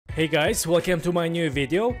Hey guys, welcome to my new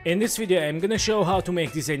video. In this video I'm gonna show how to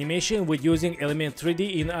make this animation with using Element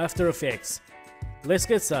 3D in After Effects. Let's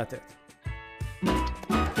get started.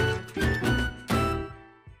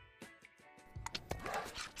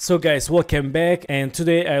 So guys, welcome back, and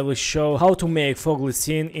today I will show how to make foggy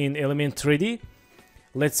scene in Element 3D.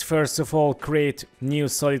 Let's first of all create new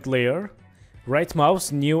solid layer. Right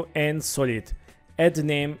mouse, new and solid. Add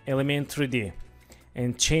name Element 3D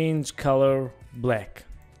and change color black.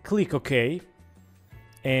 Click OK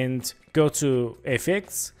and go to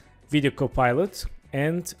Effects, Video Copilot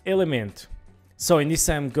and Element. So in this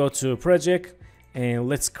time go to Project and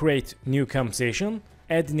let's create new composition.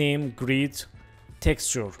 Add name Grid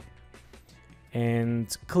Texture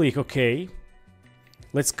and click OK.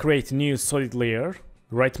 Let's create new solid layer.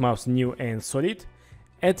 Right mouse, new and solid.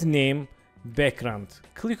 Add name Background.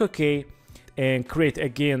 Click OK and create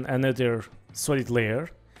again another solid layer.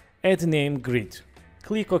 Add name Grid.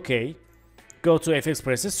 Click OK, go to FX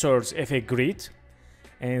presets, search Effect Grid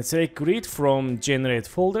and select Grid from Generate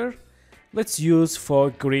folder. Let's use for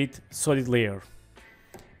Grid solid layer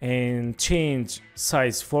and change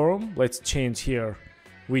size form. Let's change here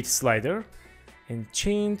width slider and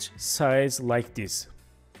change size like this.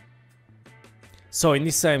 So in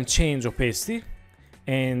this time change opacity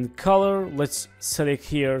and color. Let's select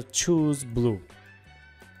here, choose blue.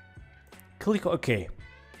 Click OK.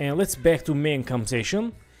 And let's back to main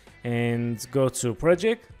composition and go to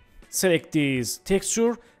project, select this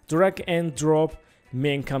texture, drag and drop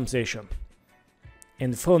main composition.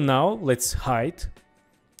 And for now, let's hide,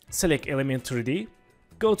 select Element 3D,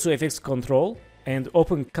 go to FX Control and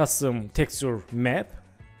open custom texture map.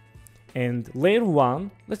 And layer 1,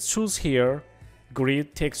 let's choose here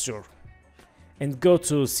grid texture and go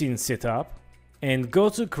to scene setup and go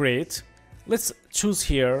to create. Let's choose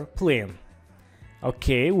here plane.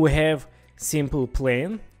 Okay, we have simple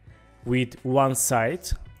plane with one side,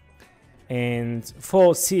 and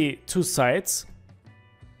for see two sides,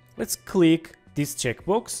 let's click this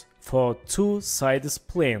checkbox for two sides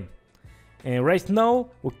plane. And right now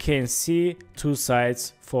we can see two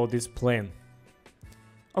sides for this plane.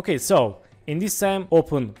 Okay, so in this time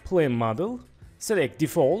open plane model, select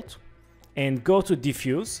default and go to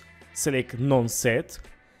diffuse, select non-set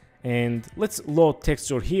and let's load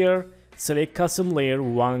texture here. Select custom layer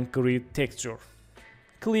 1 grid texture.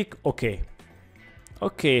 Click OK.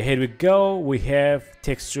 Okay, here we go. We have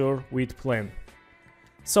texture with plane.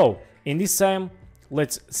 So in this time,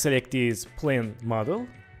 let's select this plane model.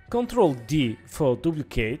 Ctrl D for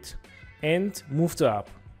duplicate and move to up.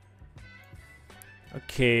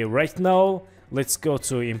 Okay, right now let's go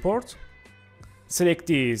to import. Select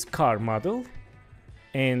this car model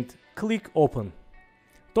and click open.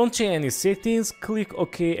 Don't change any settings. Click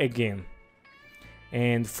OK again.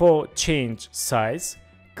 And for change size,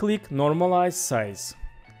 click normalize size.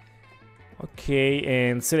 Okay,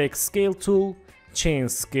 and select scale tool,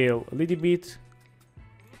 change scale a little bit.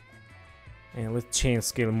 And let's change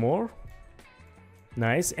scale more.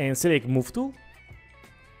 Nice, and select move tool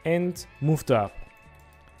and move to up.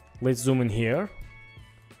 Let's zoom in here.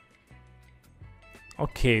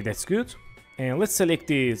 Okay, that's good. And let's select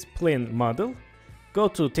this plane model. Go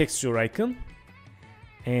to texture icon.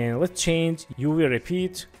 And let's change UV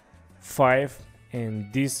repeat 5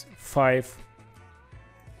 and this 5.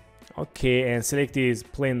 Okay, and select this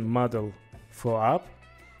plane model for up.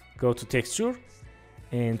 Go to texture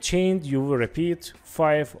and change UV repeat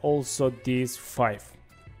 5, also this 5.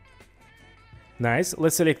 Nice,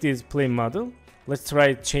 let's select this plane model. Let's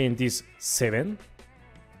try change this 7.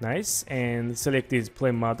 Nice, and select this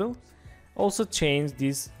plane model. Also change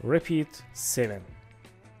this repeat 7.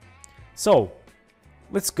 So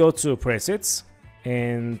let's go to presets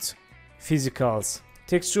and physicals,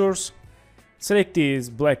 textures. Select this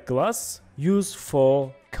black glass, use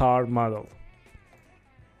for car model.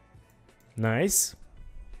 Nice.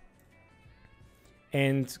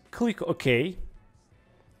 And click OK.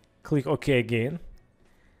 Click OK again.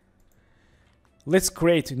 Let's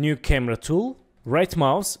create new camera tool. Right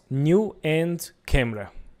mouse, new and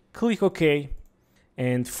camera. Click OK.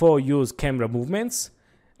 And for use camera movements,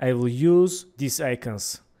 I will use these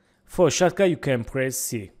icons. For shortcut, you can press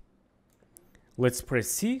C. Let's press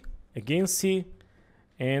C, again C,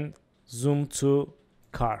 and zoom to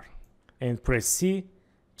car. And press C,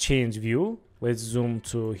 change view. Let's zoom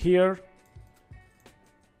to here.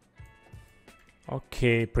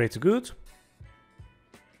 Okay, pretty good.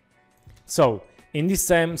 So, in this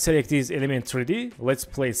time, select this Element 3D. Let's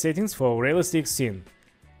play settings for realistic scene.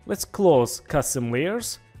 Let's close custom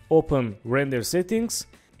layers, open render settings,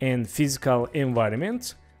 and physical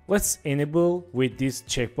environment. Let's enable with this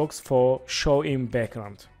checkbox for show in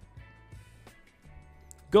background.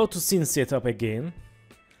 Go to scene setup again.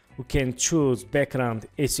 We can choose background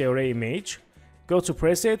HRA image. Go to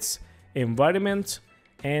presets, environment,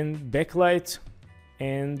 and backlight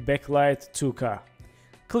 2K.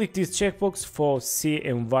 Click this checkbox for see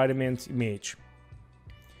environment image.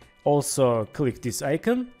 Also click this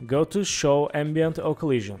icon, go to show ambient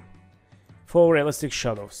occlusion for realistic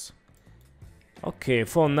shadows. Okay,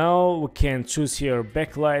 for now we can choose here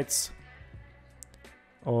backlights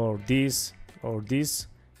or this,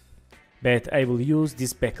 but I will use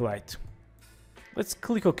this backlight. Let's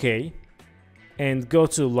click OK and go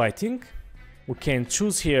to lighting. We can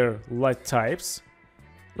choose here light types.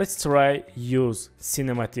 Let's try use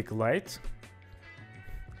cinematic light.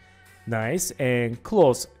 Nice, and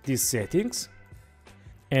close these settings.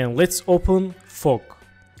 And let's open fog.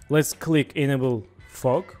 Let's click enable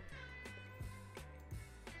fog.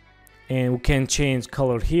 And we can change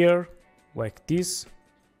color here like this.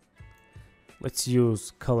 Let's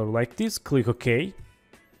use color like this. Click OK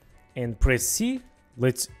and press C.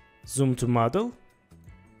 Let's zoom to model.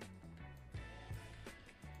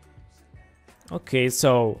 Okay,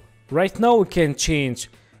 so right now we can change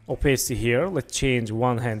opacity here. Let's change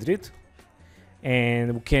 100.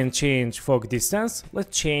 And we can change fog distance.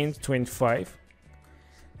 Let's change 25.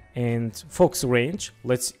 And focus range,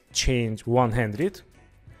 let's change 100.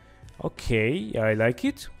 Okay, I like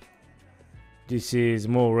it. This is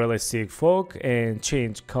more realistic fog, and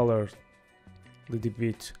change color a little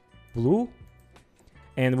bit blue.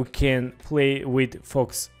 And we can play with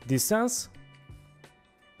focus distance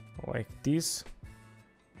like this.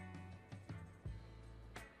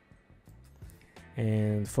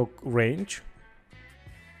 And focus range.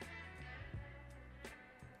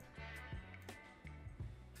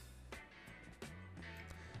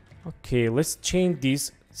 Okay, let's change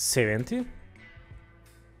this 70.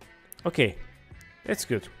 Okay, that's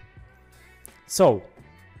good. So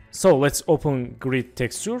let's open grid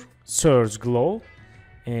texture, search glow,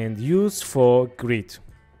 and use for grid,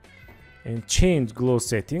 and change glow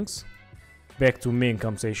settings back to main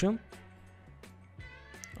compensation.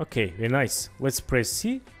 Okay, very nice. Let's press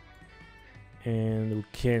C, and we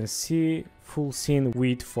can see full scene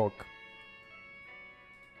with fog.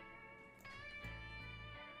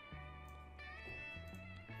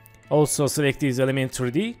 Also select this element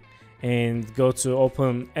 3D and go to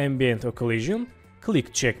open ambient occlusion.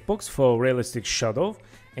 Click checkbox for realistic shadow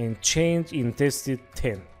and change intensity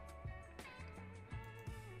 10.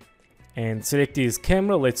 And select this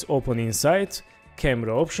camera. Let's open inside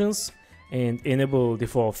camera options and enable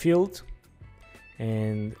default field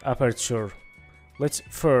and aperture. Let's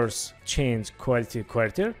first change quality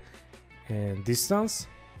quarter and distance.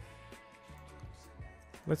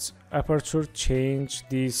 Let's aperture change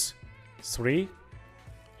this 3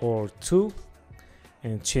 or 2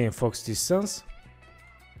 and change focus distance.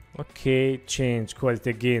 Okay, change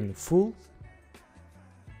quality again full.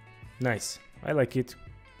 Nice, I like it.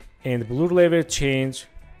 And blur level change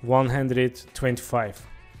 125.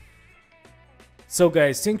 So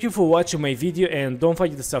guys, thank you for watching my video, and don't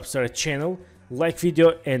forget to subscribe channel, like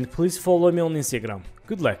video, and please follow me on Instagram.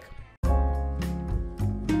 Good luck.